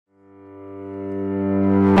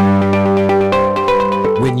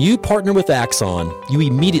When you partner with Axon, you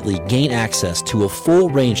immediately gain access to a full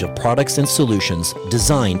range of products and solutions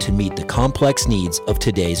designed to meet the complex needs of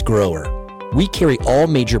today's grower. We carry all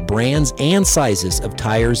major brands and sizes of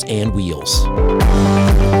tires and wheels.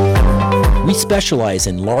 We specialize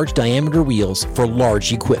in large diameter wheels for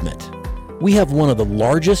large equipment. We have one of the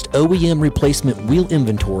largest OEM replacement wheel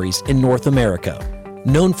inventories in North America.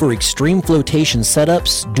 Known for extreme flotation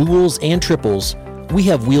setups, duals, and triples, we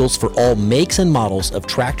have wheels for all makes and models of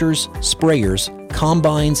tractors, sprayers,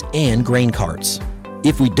 combines, and grain carts.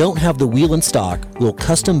 If we don't have the wheel in stock, we'll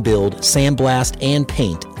custom build, sandblast, and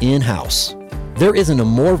paint in-house. There isn't a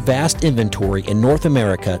more vast inventory in North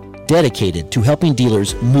America dedicated to helping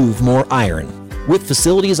dealers move more iron. With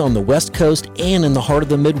facilities on the West Coast and in the heart of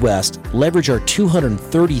the Midwest, leverage our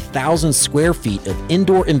 230,000 square feet of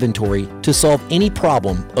indoor inventory to solve any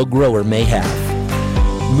problem a grower may have.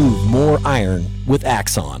 Move more iron with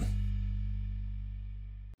Axon.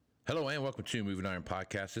 Hello and welcome to Moving Iron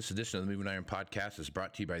Podcast. This edition of the Moving Iron Podcast is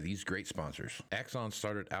brought to you by these great sponsors. Axon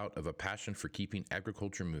started out of a passion for keeping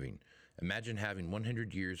agriculture moving. Imagine having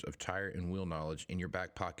 100 years of tire and wheel knowledge in your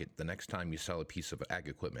back pocket the next time you sell a piece of ag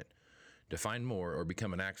equipment. To find more or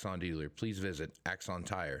become an Axon dealer, please visit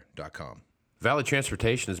axontire.com. Valley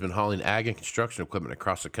Transportation has been hauling ag and construction equipment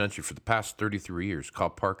across the country for the past 33 years.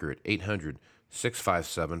 Call Parker at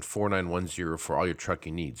 800-657-4910 for all your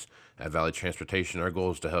trucking needs. At Valley Transportation, our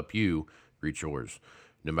goal is to help you reach yours.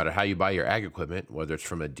 No matter how you buy your ag equipment, whether it's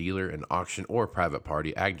from a dealer, an auction, or a private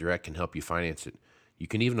party, AgDirect can help you finance it. You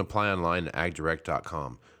can even apply online at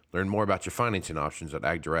agdirect.com. Learn more about your financing options at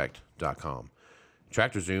agdirect.com.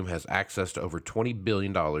 TractorZoom has access to over $20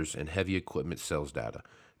 billion in heavy equipment sales data.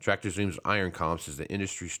 TractorZoom's Iron Comps is the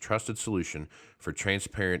industry's trusted solution for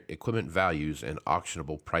transparent equipment values and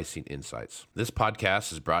auctionable pricing insights. This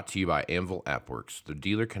podcast is brought to you by Anvil AppWorks. The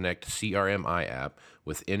Dealer Connect CRMI app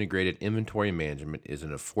with integrated inventory management is an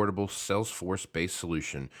affordable Salesforce-based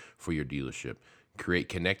solution for your dealership. Create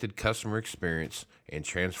connected customer experience and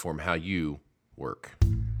transform how you work.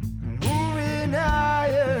 Moving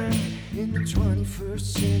higher in the 21st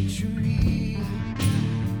century.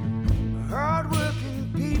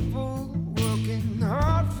 Hard-working people working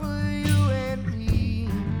hard for you and me.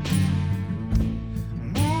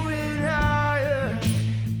 Moving higher,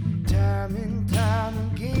 time and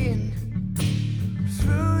time again.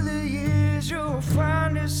 Through the years you'll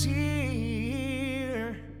find us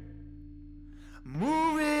here.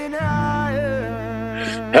 Moving higher.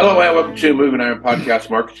 Hello and welcome to Moving Iron Podcast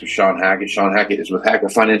Markets with Shawn Hackett. Shawn Hackett is with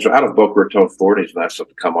Hackett Financial out of Boca Raton, Florida. He's nice enough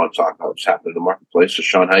to come on and talk about what's happening in the marketplace. So,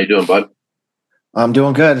 Shawn, how you doing, bud? I'm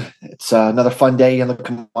doing good. It's another fun day in the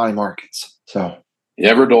commodity markets. So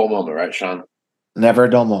Never a dull moment, right, Shawn? never a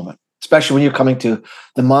dull moment, especially when you're coming to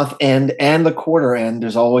the month end and the quarter end.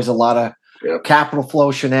 There's always a lot of capital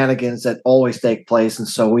flow shenanigans that always take place. And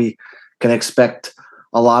so we can expect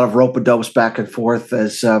a lot of rope-a-dopes back and forth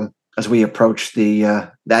as we approach the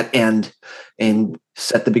that end and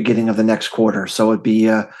set the beginning of the next quarter. So it'd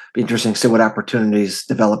be interesting to see what opportunities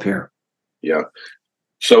develop here. Yeah.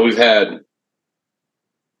 So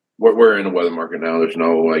we're in a weather market now. There's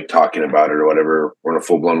no like talking about it or whatever. We're in a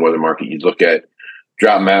full-blown weather market. You look at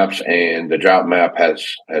drought maps, and the drought map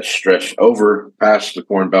has stretched over past the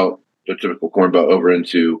Corn Belt, the typical Corn Belt, over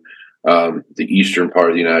into the eastern part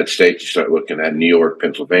of the United States. You start looking at New York,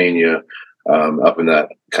 Pennsylvania, up in that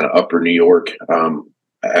kind of upper New York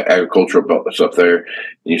agricultural belt that's up there. And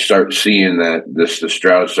you start seeing that this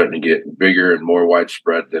drought is starting to get bigger and more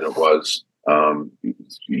widespread than it was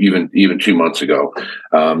even 2 months ago.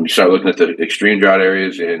 You start looking at the extreme drought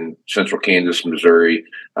areas in central Kansas, Missouri.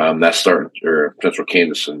 That's starting, or central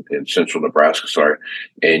Kansas and central Nebraska,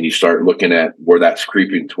 and you start looking at where that's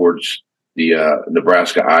creeping towards the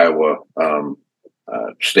Nebraska-Iowa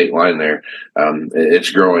state line there.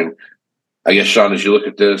 It's growing. I guess, Shawn, as you look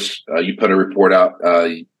at this, you put a report out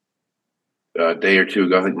a day or two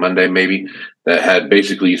ago, I think Monday maybe, that had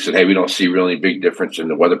basically, you said, hey, we don't see really big difference in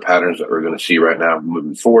the weather patterns that we're going to see right now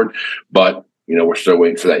moving forward, but we're still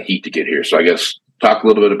waiting for that heat to get here. So I guess talk a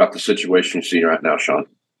little bit about the situation you're seeing right now, Shawn.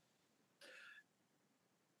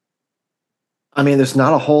 I mean, there's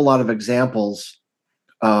not a whole lot of examples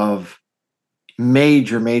of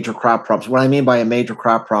major crop problems. What I mean by a major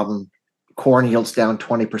crop problem, corn yields down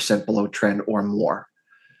 20% below trend or more.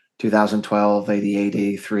 2012, 88,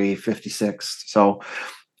 83, 56. So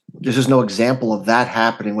there's just no example of that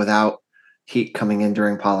happening without heat coming in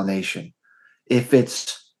during pollination. If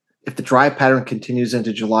the dry pattern continues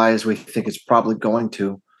into July, as we think it's probably going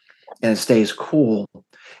to, and it stays cool,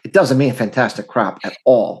 it doesn't mean a fantastic crop at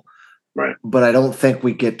all. Right. But I don't think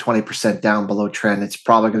we get 20% down below trend. It's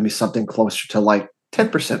probably going to be something closer to like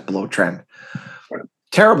 10% below trend.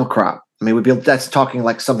 Terrible crop. I mean, that's talking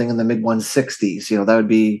like something in the mid 160s. That would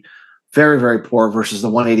be very, very poor versus the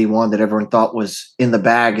 181 that everyone thought was in the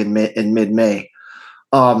bag in mid-May.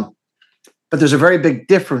 But there's a very big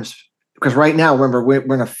difference because right now, remember,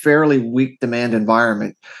 we're in a fairly weak demand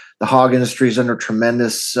environment. The hog industry is under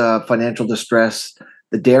tremendous financial distress.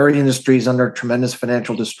 The dairy industry is under tremendous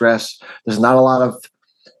financial distress. There's not a lot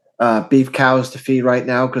of beef cows to feed right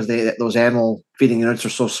now because those animal feeding units are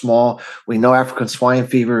so small. We know African swine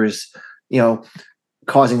fever is,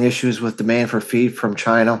 causing issues with demand for feed from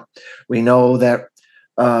China. We know that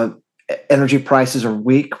energy prices are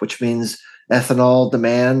weak, which means ethanol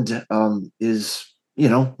demand is,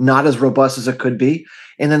 not as robust as it could be.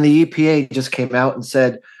 And then the EPA just came out and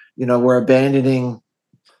said, we're abandoning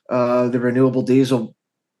the renewable diesel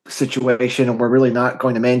situation, and we're really not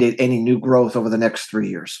going to mandate any new growth over the next 3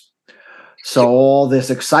 years. So all this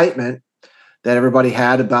excitement that everybody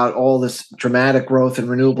had about all this dramatic growth in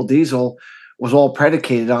renewable diesel was all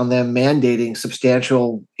predicated on them mandating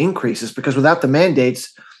substantial increases, because without the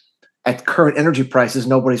mandates at current energy prices,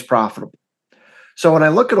 nobody's profitable. So when I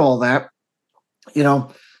look at all that,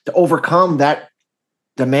 to overcome that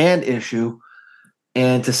demand issue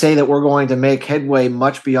and to say that we're going to make headway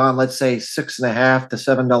much beyond, let's say, $6.50 to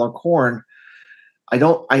 $7 corn, I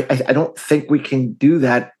don't think we can do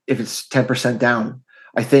that if it's 10% down.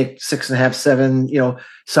 I think 6.5, 7,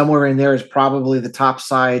 somewhere in there is probably the top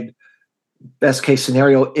side best case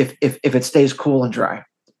scenario if it stays cool and dry.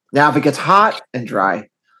 Now, if it gets hot and dry,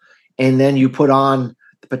 and then you put on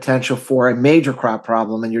the potential for a major crop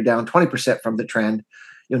problem and you're down 20% from the trend,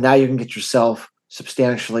 now you can get yourself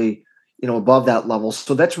substantially, above that level.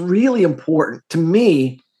 So that's really important to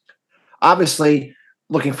me. Obviously,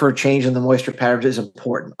 looking for a change in the moisture patterns is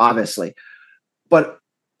important, obviously, but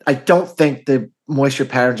I don't think the moisture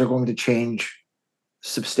patterns are going to change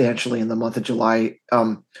substantially in the month of July.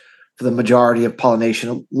 For the majority of pollination,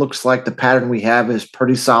 it looks like the pattern we have is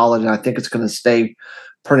pretty solid, and I think it's going to stay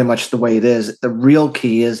pretty much the way it is. The real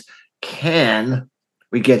key is, can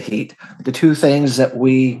we get heat? The two things that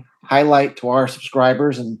we highlight to our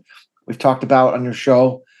subscribers, and we've talked about on your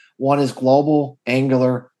show, one is global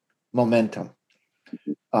angular momentum.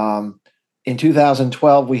 In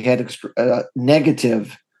 2012, we had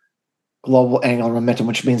negative global angular momentum,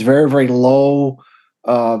 which means very, very low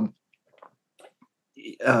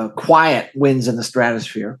quiet winds in the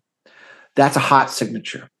stratosphere. That's a hot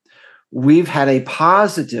signature. We've had a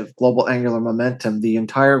positive global angular momentum the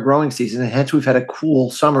entire growing season, and hence we've had a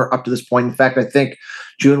cool summer up to this point. In fact, I think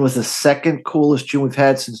June was the second coolest June we've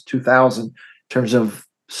had since 2000 in terms of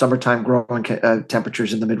summertime growing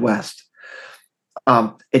temperatures in the Midwest.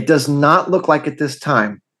 It does not look like at this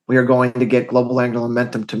time we are going to get global angular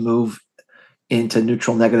momentum to move into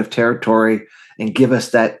neutral negative territory and give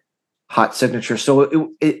us that hot signature.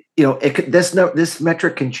 So this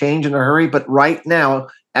metric can change in a hurry, but right now,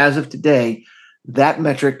 as of today, that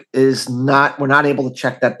metric is not, we're not able to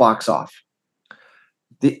check that box off.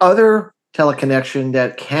 The other teleconnection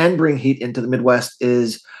that can bring heat into the Midwest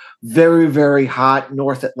is very, very hot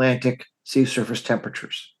North Atlantic sea surface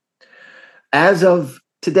temperatures. As of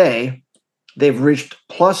today, they've reached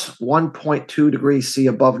plus 1.2 degrees C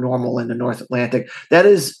above normal in the North Atlantic. That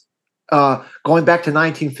is going back to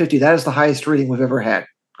 1950. That is the highest reading we've ever had,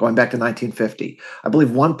 going back to 1950. I believe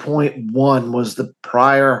 1.1 was the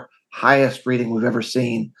prior highest reading we've ever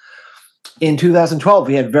seen. In 2012,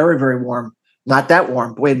 we had very, very warm, not that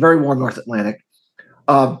warm, but we had very warm North Atlantic.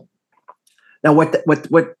 Now, what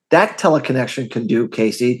that teleconnection can do,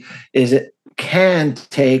 Casey, is it can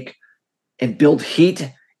take and build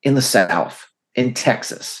heat in the South, in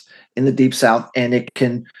Texas, in the Deep South, and it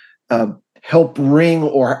can help bring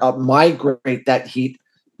or migrate that heat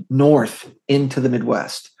north into the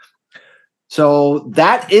Midwest. So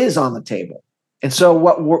that is on the table. And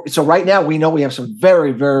so so right now we know we have some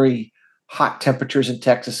very, very hot temperatures in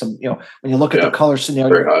Texas. Some, when you look at the color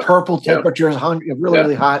scenario, purple temperatures,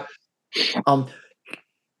 really hot.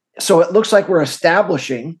 So it looks like we're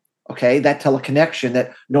establishing, that teleconnection,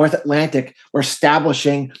 that North Atlantic, we're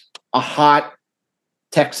establishing a hot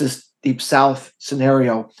Texas Deep South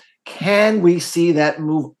scenario. Can we see that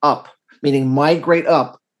move up, meaning migrate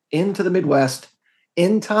up into the Midwest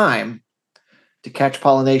in time to catch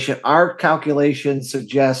pollination? Our calculations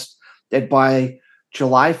suggest that by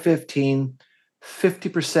July 15,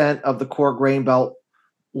 50% of the core grain belt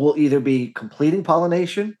will either be completing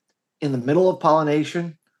pollination, in the middle of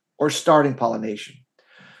pollination, or starting pollination.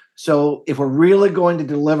 So if we're really going to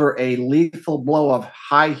deliver a lethal blow of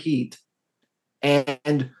high heat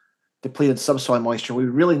and depleted subsoil moisture, we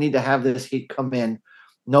really need to have this heat come in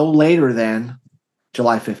no later than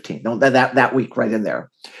July 15th. No, that week right in there.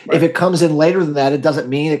 Right. If it comes in later than that, it doesn't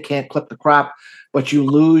mean it can't clip the crop, but you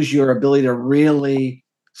lose your ability to really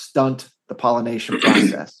stunt the pollination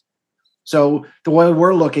process. So the way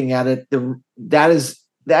we're looking at it,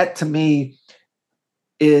 that to me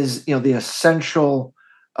is, the essential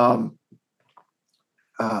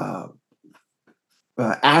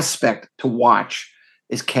aspect to watch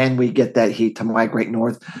is, can we get that heat to migrate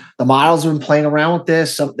north? The models have been playing around with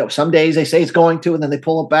this. Some days they say it's going to, and then they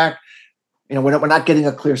pull it back. We're not getting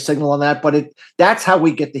a clear signal on that, but that's how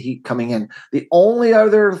we get the heat coming in. The only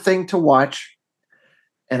other thing to watch,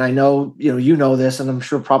 and I know, you know this, and I'm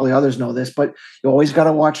sure probably others know this, but you always got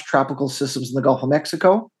to watch tropical systems in the Gulf of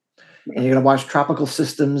Mexico, and you're going to watch tropical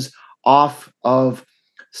systems off of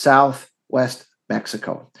southwest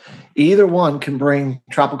Mexico. Either one can bring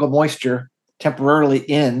tropical moisture temporarily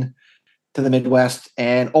in to the Midwest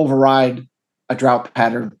and override a drought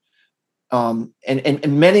pattern. And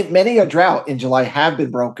many a drought in July have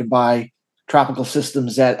been broken by tropical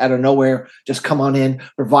systems that out of nowhere just come on in,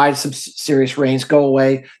 provide some serious rains, go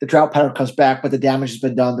away. The drought pattern comes back, but the damage has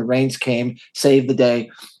been done. The rains came, saved the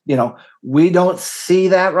day. We don't see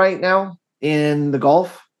that right now in the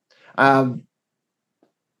Gulf.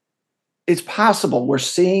 It's possible. We're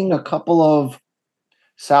seeing a couple of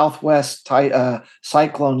southwest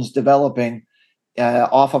cyclones developing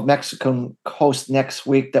off of Mexican coast next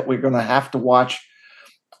week that we're going to have to watch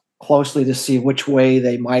closely to see which way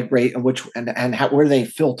they migrate and where they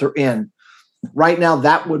filter in. Right now,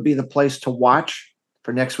 that would be the place to watch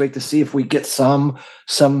for next week to see if we get some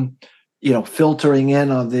filtering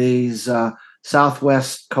in of these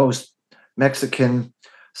southwest coast Mexican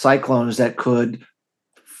cyclones that could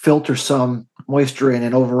filter some moisture in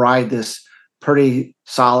and override this pretty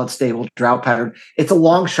solid, stable drought pattern. It's a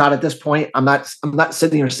long shot at this point. I'm not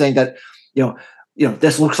sitting here saying that,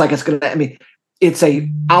 this looks like it's going to, it's a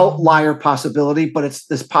outlier possibility, but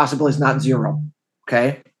this possibility is not zero.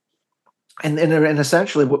 Okay. And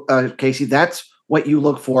essentially, Casey, that's what you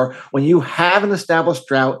look for when you have an established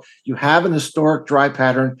drought, you have an historic dry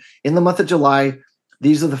pattern in the month of July.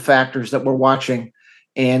 These are the factors that we're watching.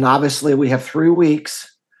 And obviously we have 3 weeks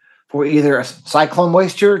for either a cyclone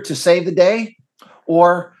moisture to save the day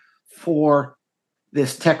or for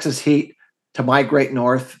this Texas heat to migrate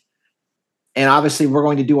north. And obviously we're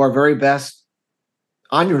going to do our very best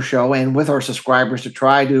on your show and with our subscribers to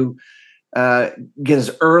try to get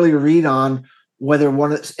as early a read on whether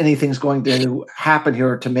anything's going to happen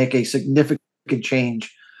here to make a significant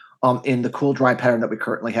change in the cool, dry pattern that we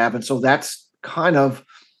currently have. And so that's kind of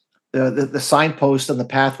the signpost and the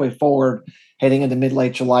pathway forward heading into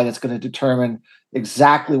mid-late July that's going to determine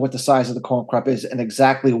exactly what the size of the corn crop is and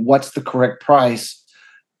exactly what's the correct price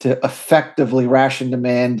to effectively ration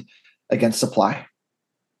demand against supply.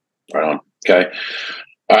 Right on. Okay.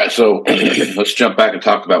 All right. So let's jump back and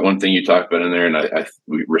talk about one thing you talked about in there. And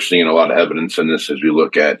we're seeing a lot of evidence in this as we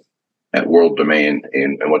look at world demand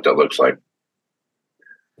and what that looks like.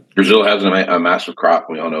 Brazil has a massive crop.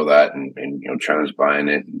 We all know that. And China's buying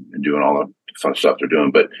it and doing all the fun stuff they're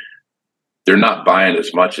doing. But they're not buying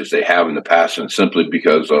as much as they have in the past, and simply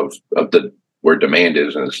because of where demand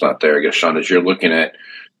is, and it's not there. I guess, Shawn, as you're looking at,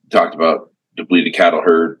 talked about depleted cattle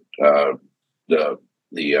herd, the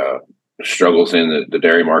struggles in the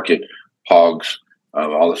dairy market, hogs,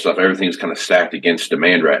 all this stuff. Everything's kind of stacked against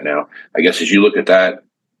demand right now. I guess as you look at that,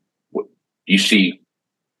 do you see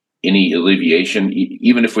any alleviation,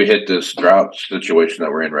 even if we hit this drought situation that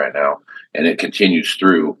we're in right now, and it continues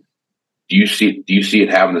through? Do you see it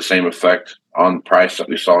having the same effect on price that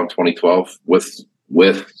we saw in 2012 with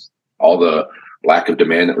all the lack of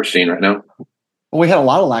demand that we're seeing right now? Well, we had a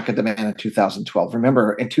lot of lack of demand in 2012.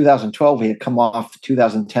 Remember, in 2012, we had come off the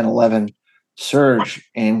 2010-11 surge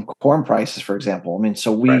in corn prices, for example.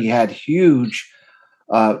 So we had huge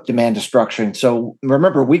demand destruction. So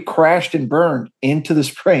remember, we crashed and burned into the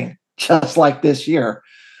spring, just like this year.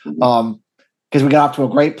 Because we got off to a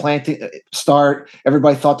great planting start.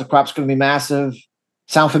 Everybody thought the crop's going to be massive.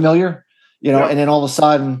 Sound familiar? And then all of a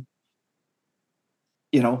sudden,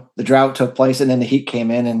 the drought took place and then the heat came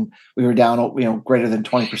in and we were down, greater than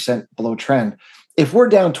 20% below trend. If we're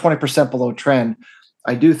down 20% below trend,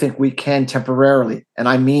 I do think we can temporarily, and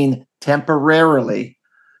I mean temporarily,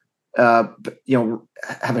 have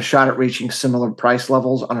a shot at reaching similar price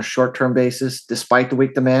levels on a short-term basis, despite the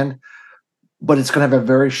weak demand. But it's going to have a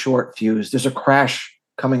very short fuse. There's a crash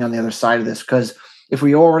coming on the other side of this, because if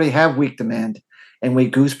we already have weak demand and we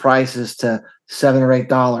goose prices to $7 or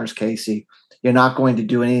 $8, Casey, you're not going to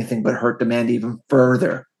do anything but hurt demand even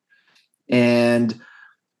further. And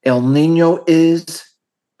El Nino is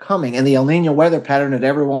coming. And the El Nino weather pattern that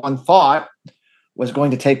everyone thought was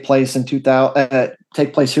going to take place in 2000,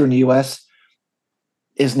 take place here in the U.S.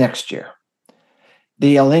 is next year.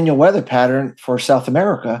 The El Nino weather pattern for South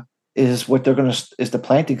America is what they're going to is the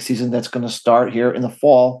planting season that's going to start here in the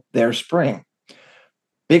fall, their spring.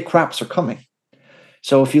 Big crops are coming.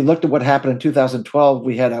 So if you looked at what happened in 2012,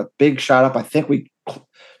 we had a big shot up. I think we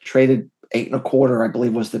traded 8.25, I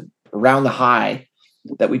believe, was around the high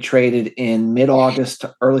that we traded in mid-August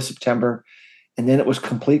to early September. And then it was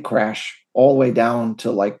complete crash all the way down to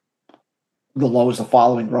like the lows the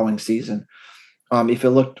following growing season. If you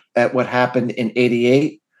looked at what happened in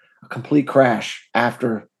 88, a complete crash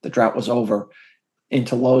after the drought was over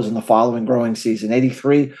into lows in the following growing season.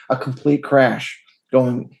 83, a complete crash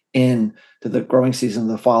going into the growing season of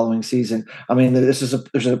the following season. I mean,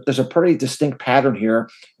 there's a pretty distinct pattern here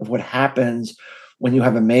of what happens when you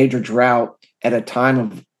have a major drought at a time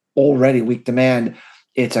of already weak demand.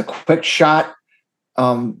 It's a quick shot,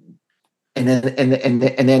 and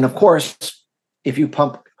then of course, if you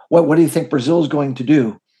pump, what do you think Brazil is going to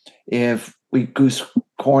do if we goose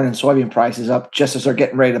corn and soybean prices up just as they're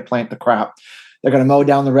getting ready to plant the crop? They're going to mow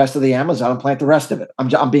down the rest of the Amazon and plant the rest of it.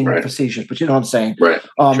 I'm being facetious, but you know what I'm saying, right?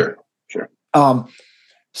 Sure.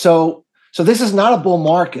 So this is not a bull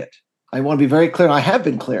market. I want to be very clear, and I have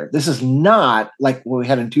been clear. This is not like what we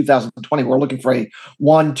had in 2020. We're looking for a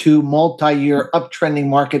 1-2 multi-year uptrending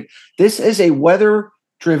market. This is a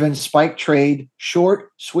weather-driven spike trade, short,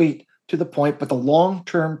 sweet, to the point, but the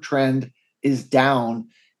long-term trend is down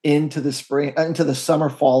into the spring, into the summer,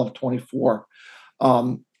 fall of 24.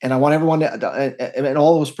 And I want everyone and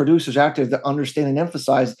all those producers out there to understand and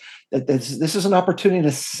emphasize that this is an opportunity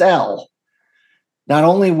to sell not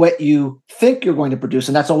only what you think you're going to produce,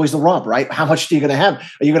 and that's always the rub, right? How much are you going to have?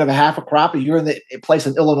 Are you going to have half a crop? Are you in the place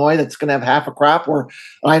in Illinois that's going to have half a crop? Or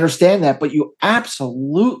I understand that, but you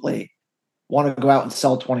absolutely want to go out and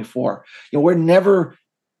sell 24. We're never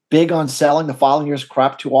big on selling the following year's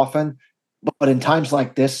crop too often, but in times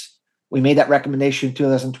like this, we made that recommendation in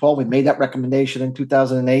 2012. We made that recommendation in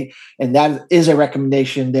 2008, and that is a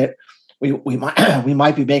recommendation that we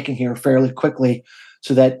might be making here fairly quickly,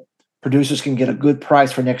 so that producers can get a good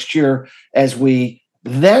price for next year, as we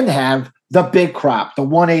then have the big crop, the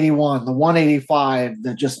 181, the 185,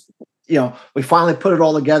 that just, we finally put it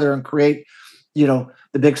all together and create,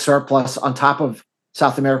 the big surplus on top of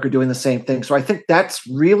South America doing the same thing. So I think that's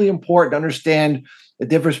really important to understand the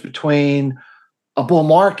difference between a bull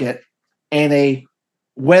market and a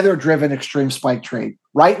weather-driven extreme spike trade.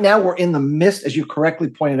 Right now, we're in the midst, as you correctly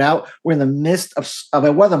pointed out, we're in the midst of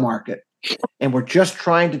a weather market. And we're just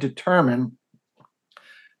trying to determine,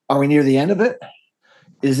 are we near the end of it?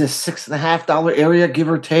 Is this $6.50 area, give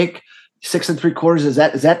or take, 6 3/4? Is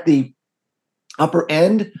that the upper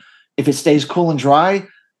end if it stays cool and dry?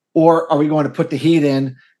 Or are we going to put the heat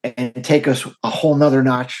in and take us a whole nother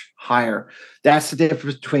notch higher? That's the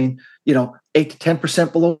difference between, 8 to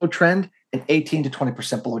 10% below trend and 18 to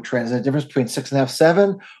 20% below trend. Is the difference between 6.5,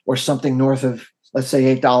 7, or something north of, let's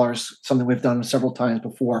say, $8, something we've done several times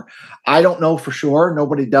before. I don't know for sure.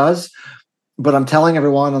 Nobody does. But I'm telling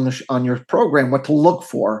everyone on your program what to look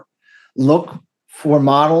for. Look for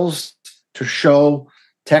models to show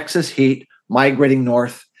Texas heat migrating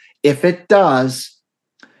north. If it does,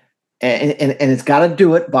 and it's got to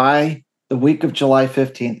do it by the week of July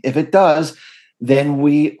 15th. If it does, then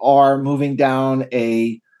we are moving down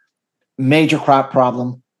a major crop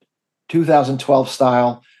problem, 2012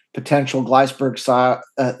 style, potential Gleisberg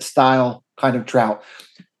style kind of drought.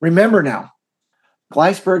 Remember now,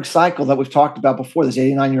 Gleisberg cycle that we've talked about before, this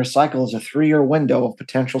 89-year cycle, is a 3-year window of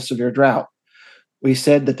potential severe drought. We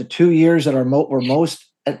said that the 2 years that were most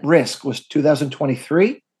at risk was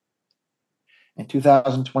 2023 and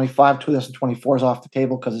 2025. 2024 is off the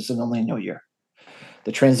table because it's an El Nino year.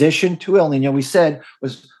 The transition to El Nino, we said,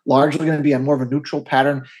 was largely going to be a more of a neutral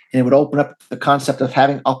pattern, and it would open up the concept of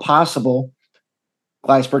having a possible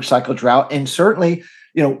Gleisberg cycle drought. And certainly,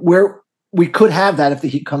 where we could have that if the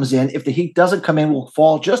heat comes in. If the heat doesn't come in, we'll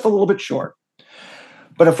fall just a little bit short.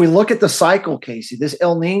 But if we look at the cycle, Casey, this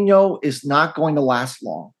El Nino is not going to last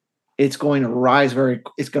long. It's going to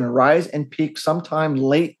rise and peak sometime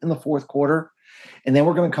late in the fourth quarter. And then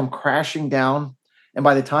we're going to come crashing down. And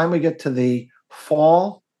by the time we get to the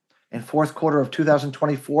fall and fourth quarter of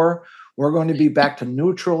 2024, we're going to be back to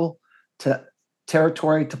neutral to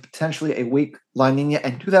territory to potentially a weak La Nina.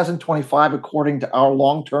 And 2025, according to our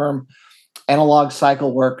long-term analog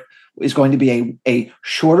cycle work, is going to be a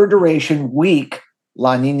shorter duration, weak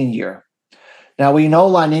La Nina year. Now, we know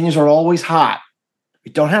La Ninas are always hot.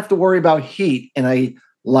 We don't have to worry about heat in a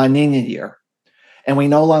La Nina year. And we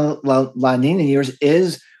know La Nina years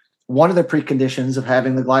is one of the preconditions of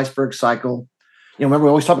having the Gleisberg cycle, remember we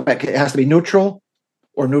always talk about it has to be neutral,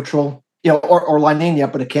 or La Nina,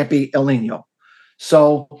 but it can't be El Nino.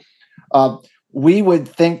 So we would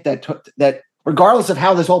think that regardless of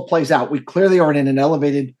how this all plays out, we clearly are in an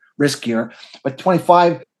elevated risk year. But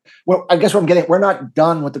 25, well, I guess what I'm getting, we're not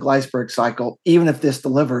done with the Gleisberg cycle. Even if this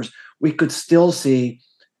delivers, we could still see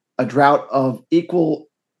a drought of equal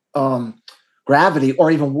gravity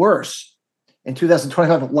or even worse in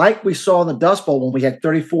 2025, like we saw in the Dust Bowl when we had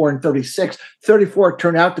 34 and 36. 34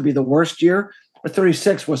 turned out to be the worst year, but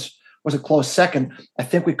 36 was a close second. I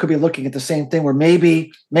think we could be looking at the same thing where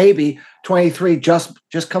maybe 23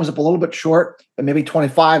 just comes up a little bit short, but maybe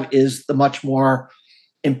 25 is the much more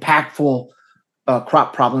impactful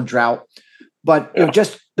crop problem drought. But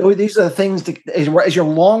these are the things as your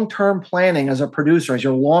long-term planning as a producer, as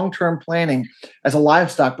your long-term planning as a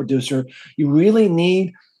livestock producer, you really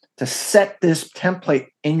need to set this template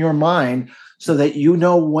in your mind so that you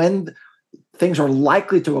know when things are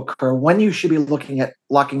likely to occur, when you should be looking at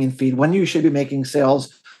locking in feed, when you should be making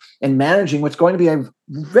sales and managing what's going to be a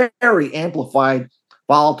very amplified,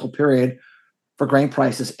 volatile period for grain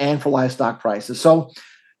prices and for livestock prices. So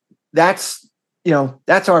that's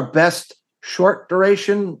our best short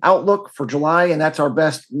duration outlook for July, and that's our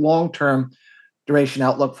best long-term duration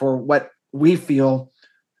outlook for what we feel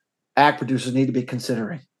ag producers need to be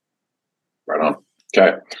considering. Right on.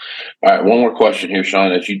 Okay. All right. One more question here,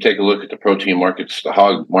 Shawn. As you take a look at the protein markets, the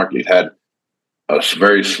hog market had a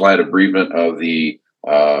very slight abatement of the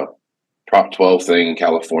Prop 12 thing in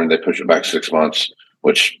California. They pushed it back 6 months,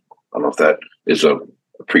 which I don't know if that is a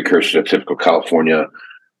precursor to typical California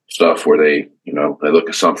stuff where they look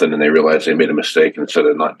at something and they realize they made a mistake, and instead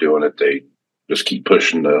of not doing it, they just keep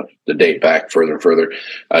pushing the date back further and further.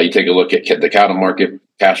 You take a look at the cattle market.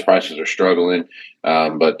 Cash prices are struggling,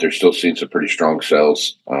 but they're still seeing some pretty strong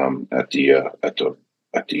sales at the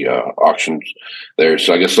auctions there.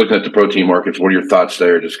 So I guess looking at the protein markets, what are your thoughts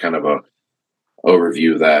there? Just kind of a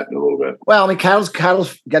overview of that a little bit. Well, I mean,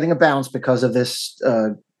 cattle's getting a bounce because of this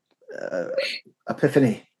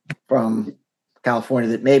epiphany from California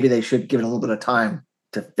that maybe they should give it a little bit of time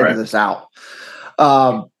to figure this out.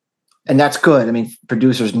 And that's good. I mean,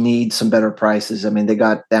 producers need some better prices. I mean, they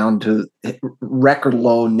got down to record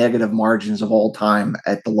low negative margins of all time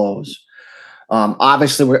at the lows.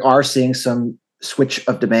 Obviously, we are seeing some switch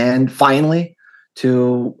of demand finally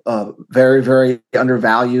to very, very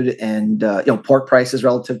undervalued and pork prices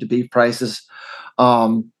relative to beef prices.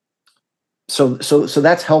 So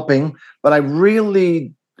that's helping. But I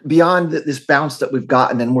really, beyond this bounce that we've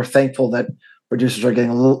gotten, and we're thankful that producers are getting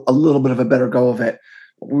a little bit of a better go of it,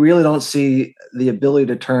 we really don't see the ability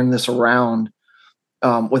to turn this around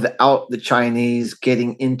without the Chinese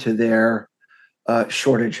getting into their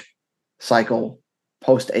shortage cycle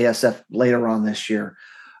post ASF later on this year.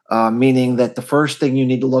 Meaning that the first thing you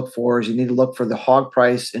need to look for is you need to look for the hog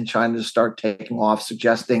price in China to start taking off,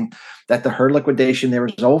 suggesting that the herd liquidation there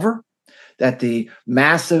is over, that the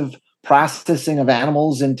massive processing of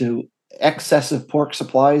animals into excessive pork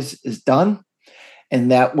supplies is done,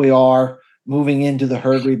 and that we are moving into the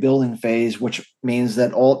herd rebuilding phase, which means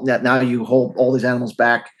that now you hold all these animals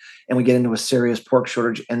back and we get into a serious pork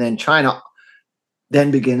shortage. And then China then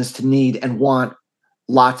begins to need and want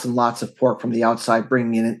lots and lots of pork from the outside,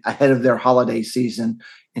 bringing in ahead of their holiday season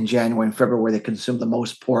in January and February, where they consume the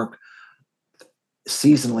most pork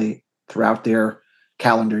seasonally throughout their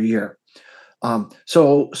calendar year.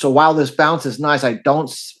 So while this bounce is nice, I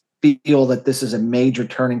don't feel that this is a major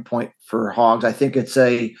turning point for hogs. I think it's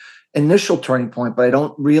a initial turning point, but I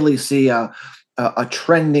don't really see a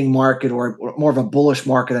trending market or more of a bullish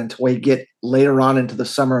market until we get later on into the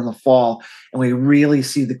summer and the fall, and we really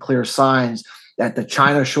see the clear signs that the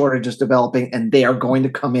China shortage is developing, and they are going to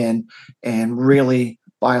come in and really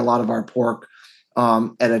buy a lot of our pork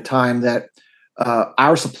at a time that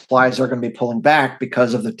our supplies are going to be pulling back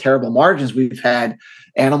because of the terrible margins we've had.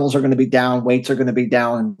 Animals are going to be down, weights are going to be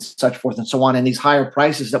down, and such forth and so on. And these higher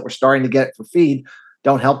prices that we're starting to get for feed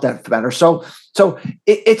don't help that better. So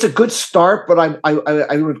it's a good start, but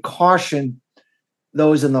I would caution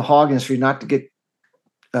those in the hog industry not to get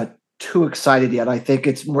too excited yet. I think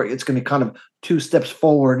it's going to be kind of 2 steps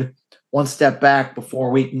forward, 1 step back before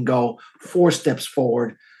we can go 4 steps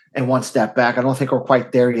forward and 1 step back. I don't think we're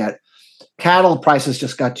quite there yet. Cattle prices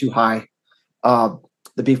just got too high.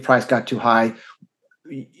 The beef price got too high.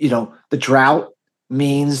 The drought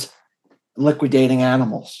means liquidating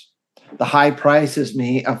animals. The high prices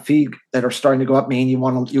of feed that are starting to go up mean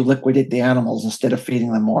you liquidate the animals instead of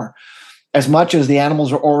feeding them more. As much as the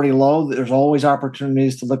animals are already low, there's always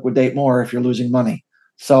opportunities to liquidate more if you're losing money.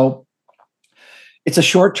 So it's a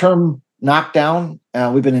short-term knockdown.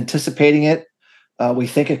 We've been anticipating it. We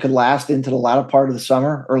think it could last into the latter part of the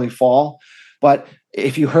summer, early fall. But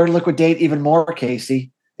if you heard liquidate even more,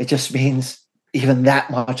 Casey, it just means even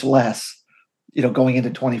that much less, going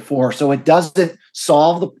into 24. So it doesn't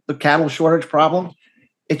solve the cattle shortage problem.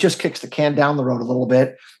 It just kicks the can down the road a little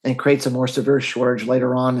bit and creates a more severe shortage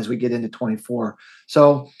later on as we get into 24.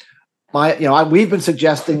 So we've been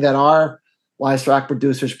suggesting that our livestock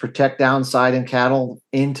producers protect downside in cattle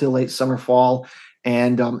into late summer, fall,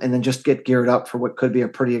 and then just get geared up for what could be a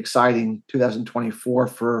pretty exciting 2024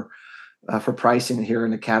 for pricing here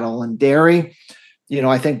in the cattle and dairy.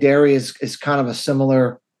 I think dairy is kind of a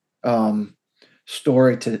similar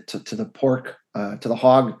story to the pork, to the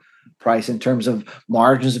hog price in terms of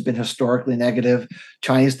margins have been historically negative.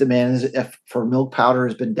 Chinese demand for milk powder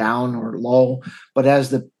has been down or low, but as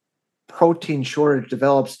the protein shortage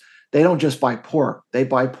develops, they don't just buy pork, they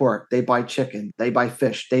buy chicken, they buy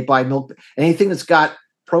fish, they buy milk, anything that's got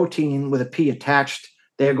protein with a P attached,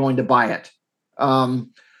 they're going to buy it. And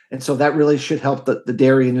so that really should help the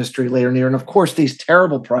dairy industry later in the year. And of course, these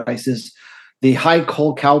terrible prices, the high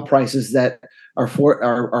cold cow prices that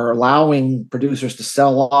are allowing producers to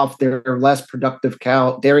sell off their less productive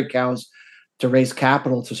dairy cows to raise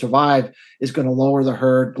capital to survive, is going to lower the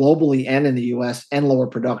herd globally and in the U.S. and lower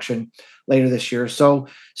production later this year. So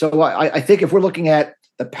I think if we're looking at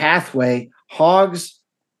the pathway, hogs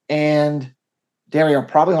and dairy are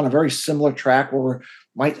probably on a very similar track where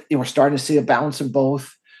we're starting to see a balance in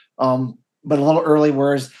both. But a little early,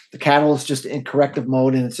 whereas the cattle is just in corrective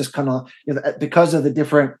mode, and it's just kind of, because of the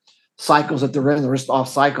different cycles that they're in, the risk off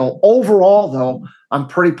cycle. Overall, though, I'm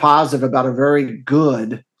pretty positive about a very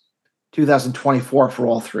good 2024 for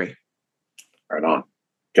all three. Right on.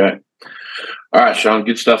 Okay. All right, Shawn,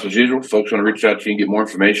 good stuff as usual. Folks want to reach out to you and get more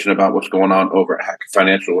information about what's going on over at Hackett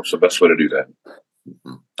Financial. What's the best way to do that?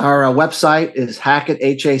 Our website is Hackett,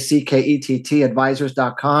 Hackett,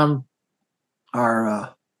 advisors.com.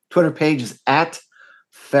 Our Twitter page is at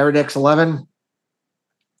Faradex11.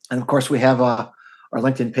 And of course, we have our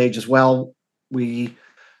LinkedIn page as well. We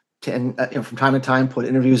tend, from time to time, put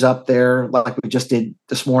interviews up there, like we just did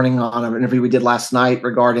this morning on an interview we did last night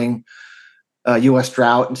regarding U.S.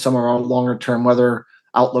 drought and some of our longer-term weather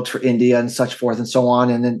outlooks for India and such forth and so on.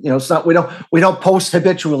 And then, it's not, we don't post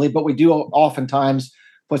habitually, but we do oftentimes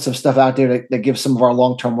put some stuff out there that gives some of our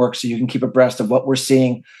long-term work, so you can keep abreast of what we're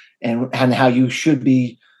seeing and how you should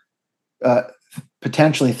be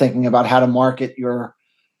potentially thinking about how to market your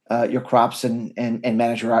crops and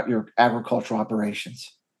manage your agricultural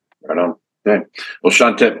operations. Right on. Okay. Well,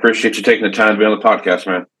 Shawn, appreciate you taking the time to be on the podcast,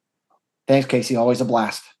 man. Thanks, Casey. Always a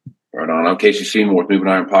blast. Right on. I'm Casey Seymour with Moving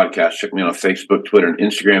Iron Podcast. Check me out on Facebook, Twitter, and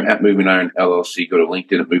Instagram at Moving Iron LLC. Go to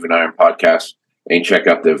LinkedIn at Moving Iron Podcast and check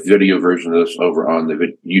out the video version of this over on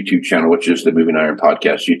the YouTube channel, which is the Moving Iron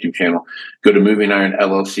Podcast YouTube channel. Go to Moving Iron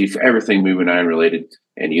LLC for everything Moving Iron related,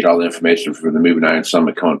 and you get all the information for the Moving Iron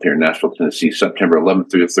Summit coming up here in Nashville, Tennessee, September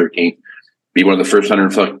 11th through the 13th. Be one of the first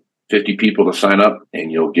 150 people to sign up, and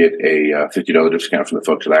you'll get a $50 discount from the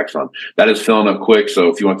folks at Axon. That is filling up quick, so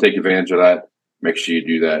if you want to take advantage of that, make sure you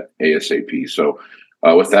do that ASAP. So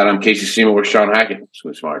with that, I'm Casey Seymour with Shawn Hackett.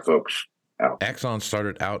 Smooth Smart, folks. Out. Axon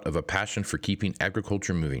started out of a passion for keeping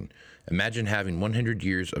agriculture moving. Imagine having 100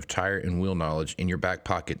 years of tire and wheel knowledge in your back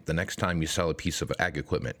pocket the next time you sell a piece of ag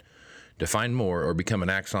equipment. To find more or become an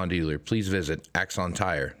Axon dealer, please visit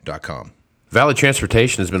axontire.com. Valley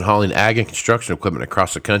Transportation has been hauling ag and construction equipment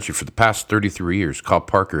across the country for the past 33 years. Call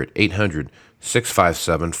Parker at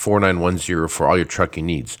 800-657-4910 for all your trucking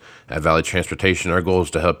needs. At Valley Transportation, our goal is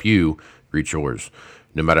to help you reach yours.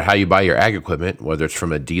 No matter how you buy your ag equipment, whether it's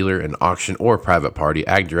from a dealer, an auction, or a private party,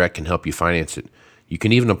 AgDirect can help you finance it. You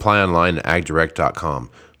can even apply online at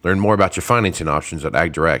agdirect.com. Learn more about your financing options at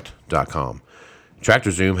agdirect.com.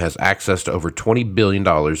 TractorZoom has access to over $20 billion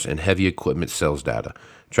in heavy equipment sales data.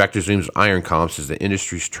 TractorZoom's Iron Comps is the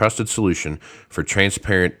industry's trusted solution for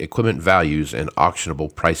transparent equipment values and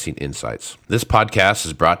auctionable pricing insights. This podcast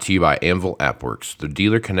is brought to you by Anvil AppWorks. The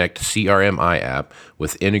Dealer Connect CRMI app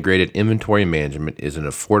with integrated inventory management is an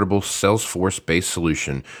affordable Salesforce-based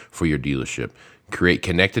solution for your dealership. Create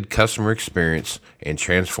connected customer experience and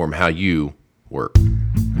transform how you work.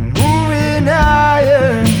 Moving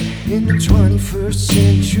iron in the 21st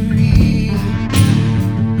century.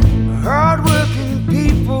 Hard work.